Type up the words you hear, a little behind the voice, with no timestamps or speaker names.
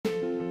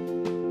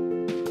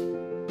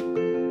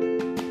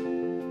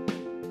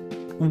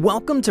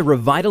Welcome to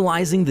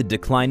Revitalizing the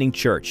Declining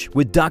Church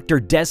with Dr.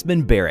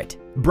 Desmond Barrett,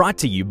 brought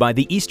to you by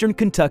the Eastern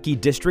Kentucky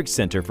District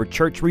Center for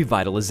Church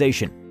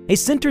Revitalization, a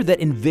center that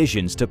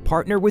envisions to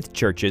partner with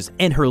churches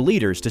and her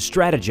leaders to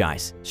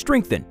strategize,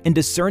 strengthen, and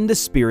discern the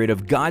spirit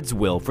of God's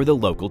will for the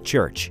local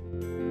church.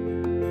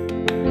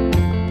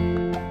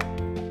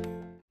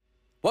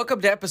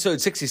 Welcome to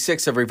episode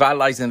 66 of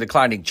Revitalizing the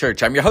Declining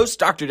Church. I'm your host,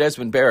 Dr.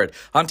 Desmond Barrett.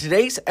 On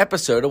today's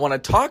episode, I want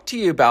to talk to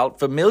you about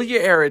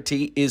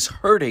familiarity is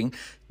hurting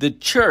the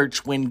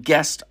church when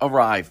guests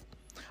arrive.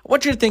 I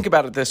want you to think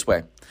about it this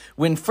way.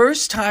 When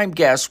first-time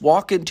guests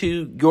walk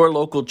into your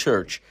local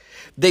church,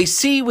 they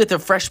see with a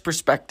fresh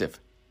perspective.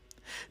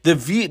 They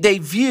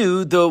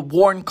view the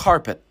worn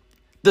carpet,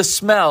 the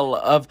smell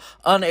of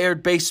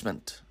unaired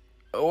basement,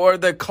 or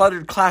the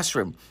cluttered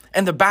classroom,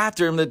 and the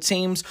bathroom that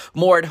seems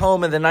more at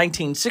home in the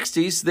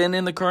 1960s than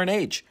in the current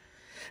age.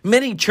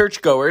 Many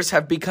churchgoers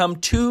have become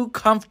too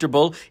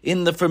comfortable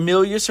in the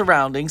familiar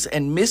surroundings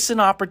and miss an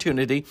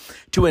opportunity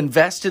to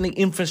invest in the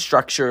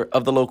infrastructure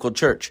of the local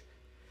church.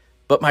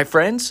 But my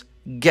friends,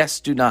 guests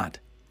do not.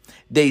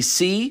 They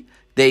see,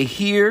 they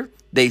hear,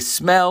 they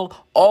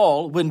smell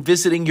all when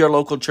visiting your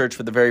local church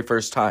for the very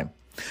first time.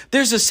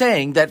 There's a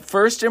saying that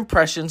first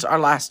impressions are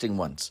lasting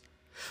ones.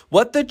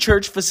 What the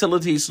church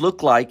facilities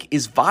look like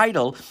is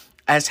vital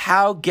as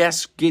how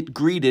guests get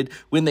greeted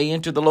when they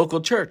enter the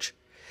local church.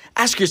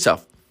 Ask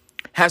yourself,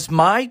 has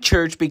my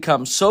church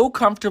become so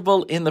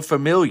comfortable in the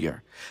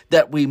familiar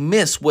that we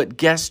miss what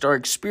guests are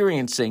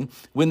experiencing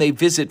when they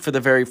visit for the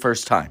very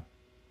first time?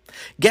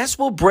 Guests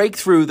will break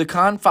through the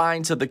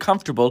confines of the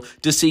comfortable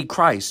to see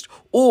Christ,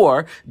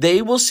 or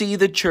they will see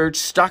the church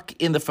stuck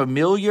in the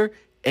familiar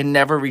and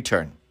never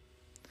return.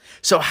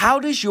 So how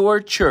does your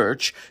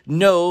church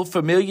know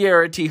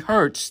familiarity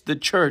hurts the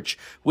church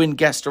when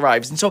guest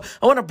arrives? And so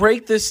I want to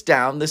break this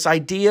down. This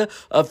idea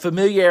of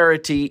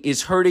familiarity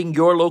is hurting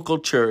your local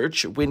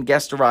church when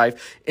guests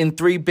arrive in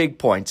three big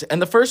points.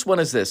 And the first one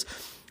is this: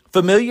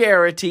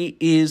 familiarity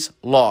is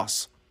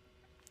loss.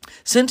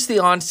 Since the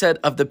onset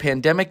of the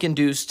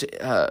pandemic-induced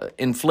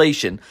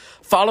inflation,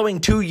 following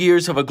 2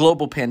 years of a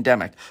global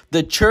pandemic,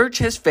 the church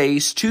has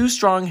faced two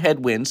strong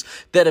headwinds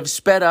that have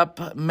sped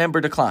up member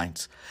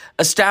declines.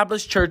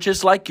 Established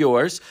churches like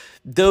yours,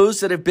 those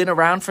that have been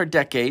around for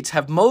decades,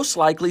 have most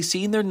likely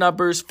seen their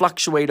numbers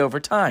fluctuate over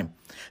time.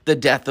 The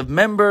death of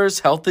members,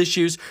 health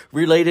issues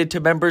related to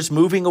members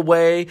moving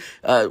away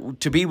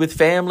to be with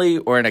family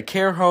or in a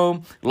care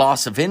home,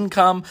 loss of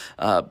income,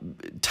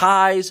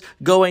 ties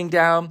going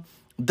down.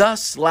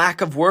 Thus,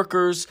 lack of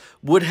workers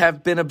would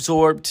have been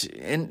absorbed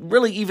and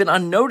really even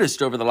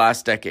unnoticed over the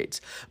last decades.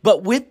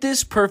 But with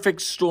this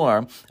perfect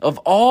storm of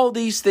all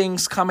these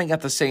things coming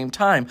at the same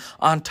time,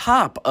 on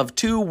top of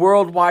two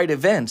worldwide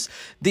events,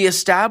 the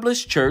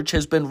established church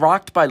has been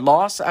rocked by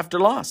loss after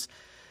loss.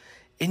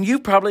 And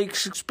you've probably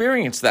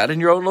experienced that in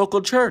your own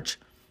local church.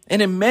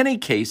 And in many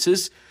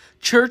cases,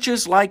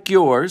 churches like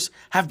yours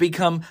have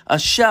become a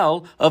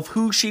shell of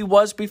who she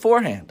was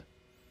beforehand.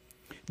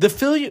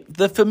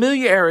 The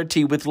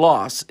familiarity with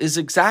loss is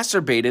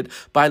exacerbated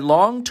by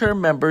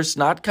long-term members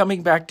not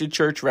coming back to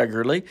church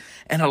regularly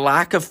and a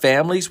lack of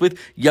families with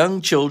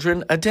young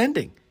children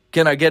attending.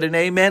 Can I get an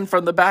amen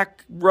from the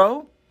back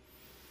row?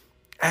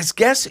 As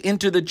guests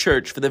enter the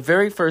church for the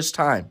very first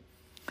time,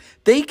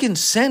 they can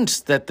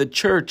sense that the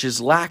church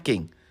is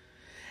lacking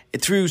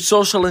through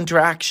social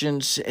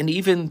interactions and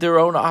even their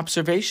own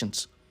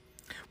observations.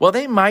 While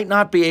they might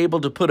not be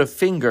able to put a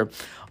finger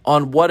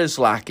on what is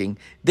lacking,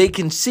 they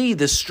can see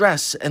the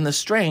stress and the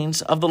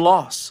strains of the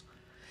loss.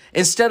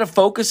 Instead of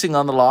focusing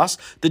on the loss,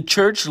 the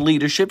church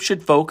leadership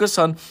should focus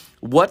on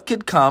what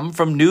could come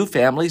from new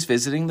families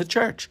visiting the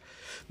church.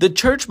 The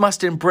church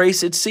must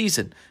embrace its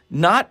season,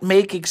 not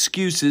make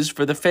excuses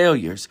for the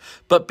failures,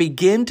 but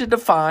begin to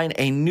define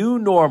a new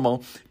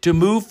normal to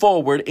move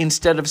forward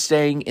instead of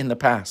staying in the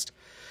past.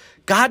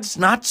 God's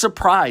not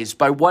surprised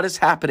by what is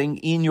happening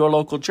in your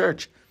local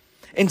church.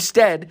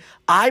 Instead,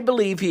 I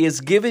believe He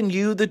has given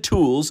you the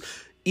tools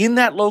in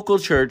that local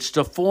church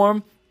to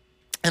form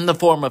in the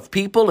form of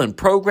people and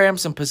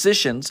programs and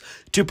positions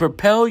to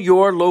propel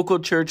your local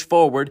church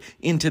forward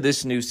into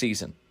this new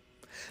season.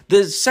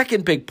 The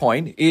second big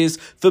point is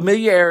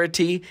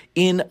familiarity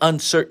in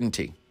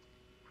uncertainty.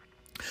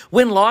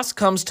 When loss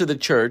comes to the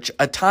church,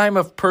 a time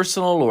of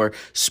personal or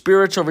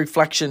spiritual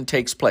reflection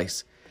takes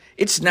place.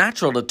 It's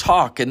natural to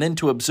talk and then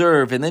to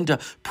observe and then to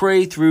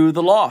pray through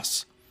the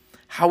loss.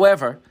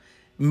 However,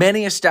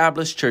 many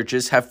established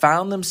churches have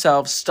found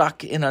themselves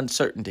stuck in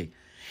uncertainty,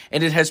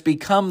 and it has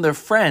become their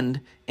friend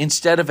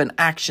instead of an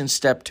action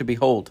step to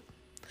behold.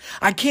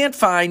 I can't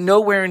find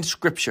nowhere in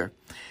Scripture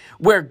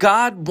where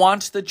God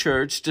wants the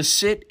church to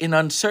sit in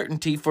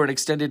uncertainty for an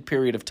extended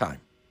period of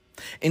time.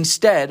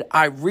 Instead,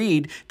 I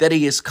read that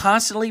He has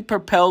constantly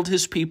propelled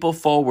His people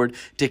forward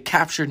to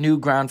capture new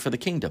ground for the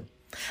kingdom.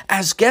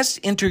 As guests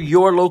enter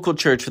your local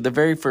church for the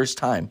very first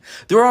time,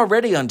 they're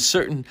already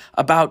uncertain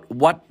about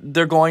what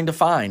they're going to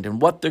find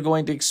and what they're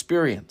going to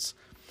experience.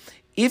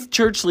 If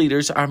church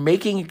leaders are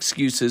making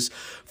excuses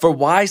for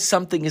why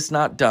something is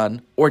not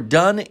done or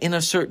done in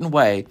a certain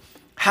way,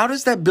 how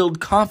does that build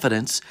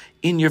confidence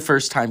in your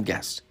first-time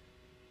guest?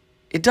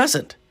 It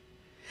doesn't.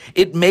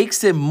 It makes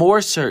them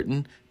more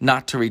certain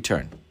not to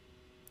return.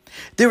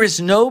 There is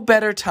no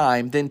better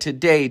time than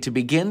today to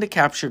begin to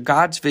capture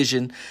God's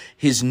vision,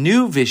 His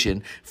new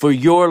vision for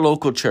your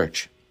local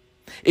church.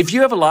 If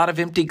you have a lot of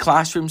empty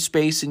classroom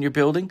space in your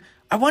building,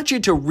 I want you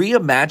to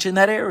reimagine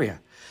that area.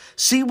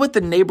 See what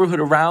the neighborhood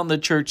around the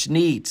church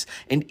needs,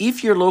 and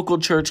if your local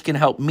church can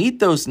help meet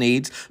those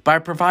needs by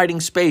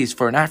providing space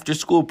for an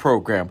after-school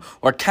program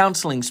or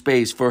counseling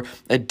space for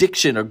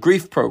addiction or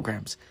grief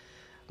programs.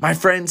 My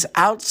friends,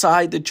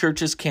 outside the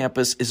church's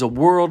campus is a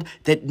world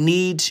that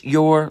needs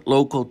your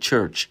local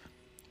church.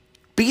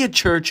 Be a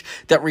church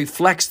that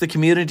reflects the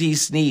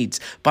community's needs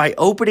by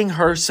opening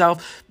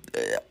herself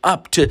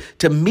up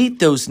to meet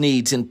those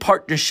needs in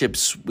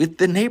partnerships with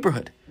the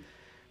neighborhood.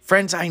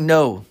 Friends, I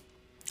know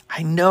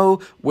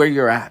where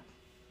you're at.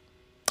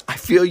 I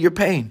feel your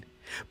pain,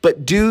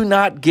 but do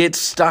not get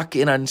stuck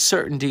in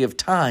uncertainty of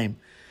time,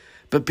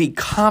 but be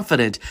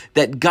confident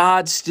that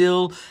God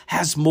still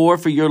has more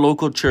for your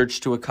local church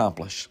to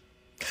accomplish.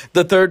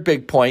 The third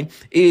big point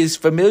is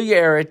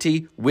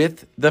familiarity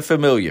with the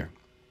familiar.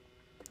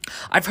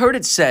 I've heard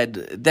it said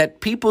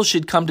that people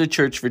should come to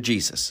church for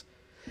Jesus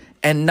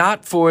and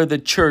not for the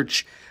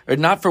church, or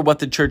not for what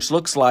the church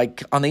looks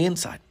like on the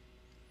inside.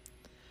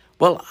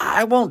 Well,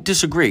 I won't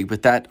disagree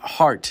with that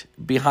heart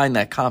behind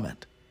that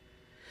comment.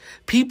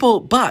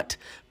 People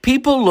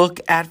look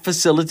at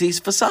facilities'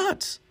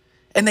 facades,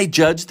 and they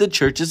judge the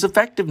church's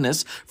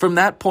effectiveness from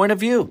that point of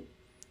view.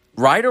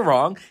 Right or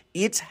wrong,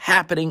 it's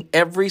happening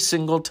every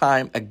single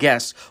time a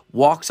guest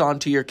walks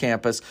onto your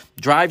campus,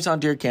 drives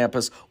onto your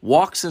campus,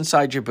 walks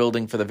inside your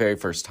building for the very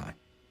first time.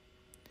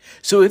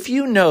 So if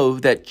you know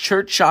that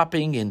church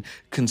shopping and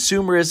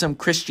consumerism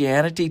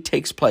Christianity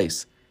takes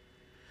place,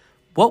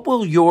 what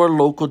will your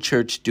local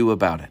church do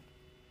about it?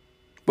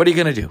 What are you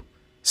going to do?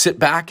 Sit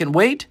back and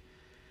wait?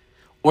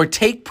 Or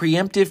take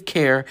preemptive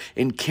care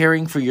in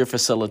caring for your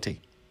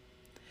facility?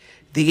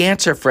 The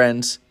answer,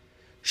 friends,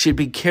 should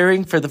be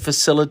caring for the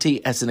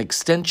facility as an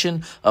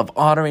extension of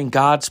honoring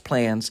God's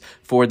plans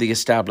for the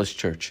established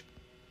church.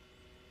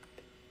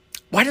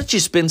 Why don't you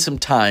spend some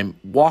time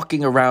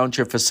walking around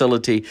your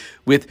facility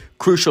with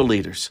crucial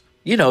leaders?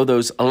 You know,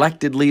 those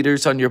elected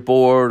leaders on your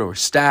board or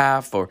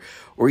staff, or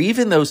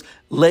even those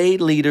lay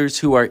leaders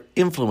who are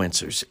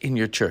influencers in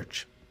your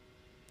church.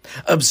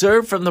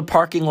 Observe from the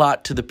parking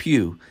lot to the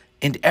pew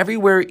and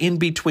everywhere in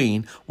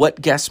between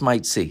what guests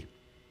might see.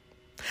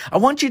 I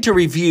want you to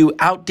review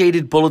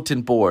outdated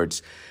bulletin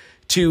boards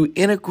to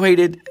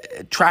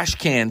inadequate trash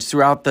cans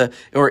throughout the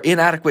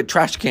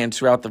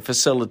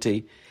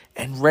facility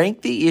and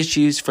rank the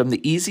issues from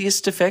the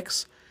easiest to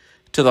fix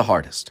to the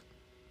hardest.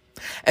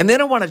 And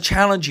then I want to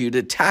challenge you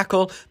to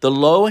tackle the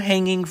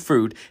low-hanging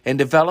fruit and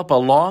develop a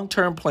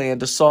long-term plan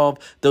to solve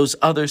those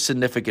other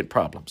significant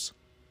problems.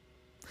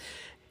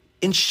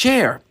 And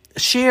share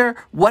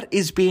what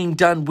is being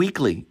done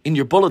weekly in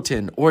your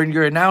bulletin or in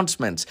your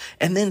announcements,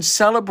 and then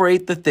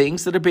celebrate the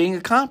things that are being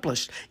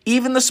accomplished.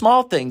 Even the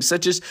small things,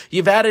 such as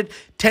you've added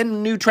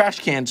 10 new trash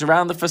cans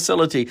around the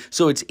facility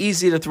so it's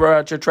easy to throw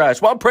out your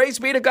trash. Well, praise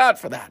be to God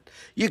for that.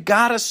 You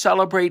got to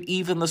celebrate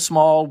even the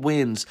small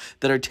wins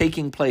that are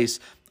taking place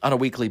on a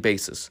weekly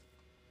basis.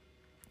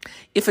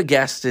 If a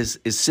guest is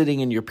sitting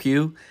in your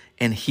pew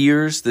and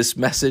hears this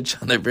message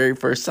on their very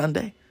first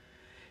Sunday,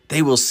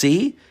 they will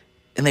see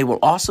and they will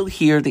also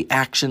hear the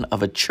action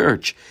of a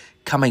church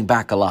coming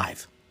back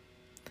alive.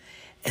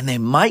 And they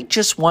might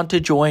just want to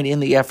join in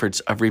the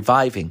efforts of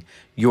reviving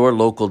your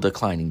local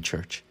declining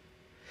church.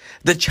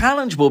 The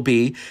challenge will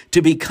be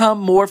to become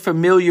more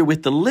familiar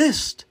with the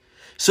list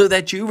so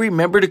that you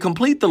remember to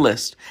complete the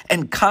list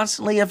and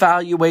constantly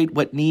evaluate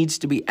what needs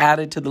to be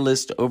added to the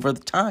list over the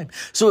time.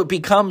 So it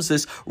becomes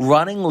this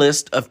running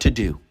list of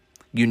to-do.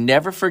 You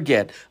never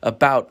forget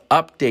about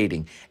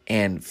updating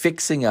and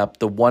fixing up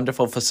the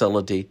wonderful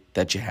facility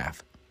that you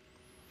have.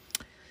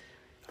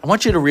 I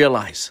want you to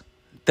realize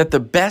that the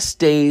best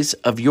days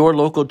of your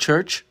local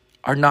church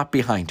are not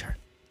behind her,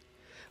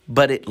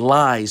 but it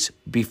lies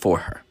before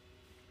her.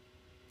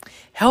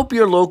 Help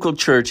your local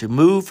church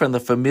move from the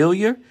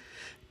familiar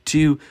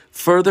to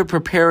further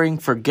preparing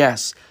for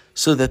guests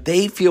so that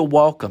they feel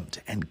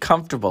welcomed and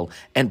comfortable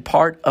and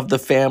part of the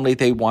family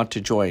they want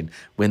to join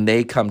when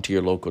they come to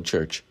your local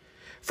church.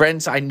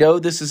 Friends, I know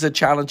this is a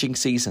challenging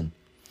season,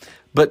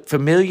 but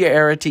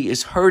familiarity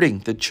is hurting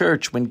the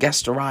church when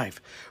guests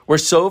arrive. We're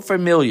so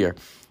familiar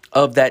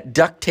of that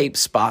duct tape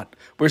spot.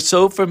 We're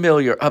so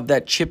familiar of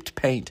that chipped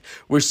paint.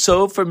 We're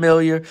so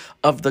familiar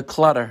of the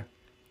clutter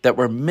that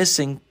we're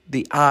missing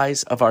the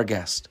eyes of our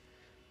guest.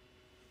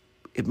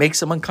 It makes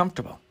them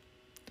uncomfortable.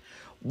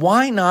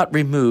 Why not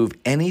remove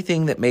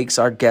anything that makes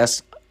our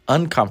guests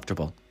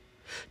uncomfortable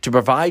to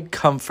provide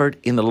comfort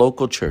in the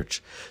local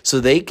church so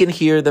they can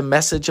hear the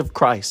message of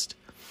Christ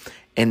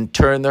and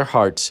turn their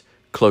hearts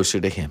closer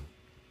to Him?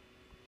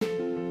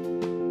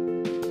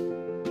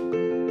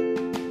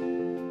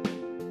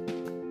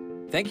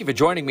 Thank you for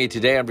joining me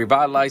today on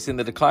Revitalizing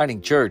the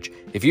Declining Church.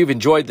 If you've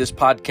enjoyed this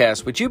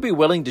podcast, would you be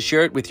willing to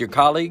share it with your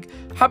colleague?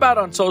 How about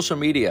on social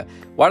media?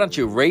 Why don't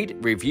you rate,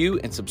 review,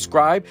 and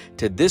subscribe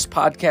to this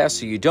podcast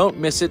so you don't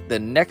miss it the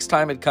next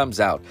time it comes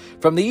out?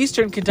 From the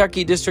Eastern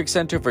Kentucky District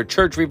Center for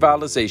Church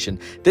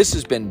Revitalization, this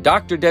has been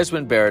Dr.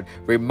 Desmond Barrett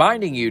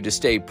reminding you to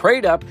stay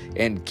prayed up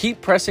and keep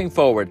pressing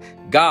forward.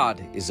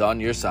 God is on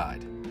your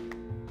side.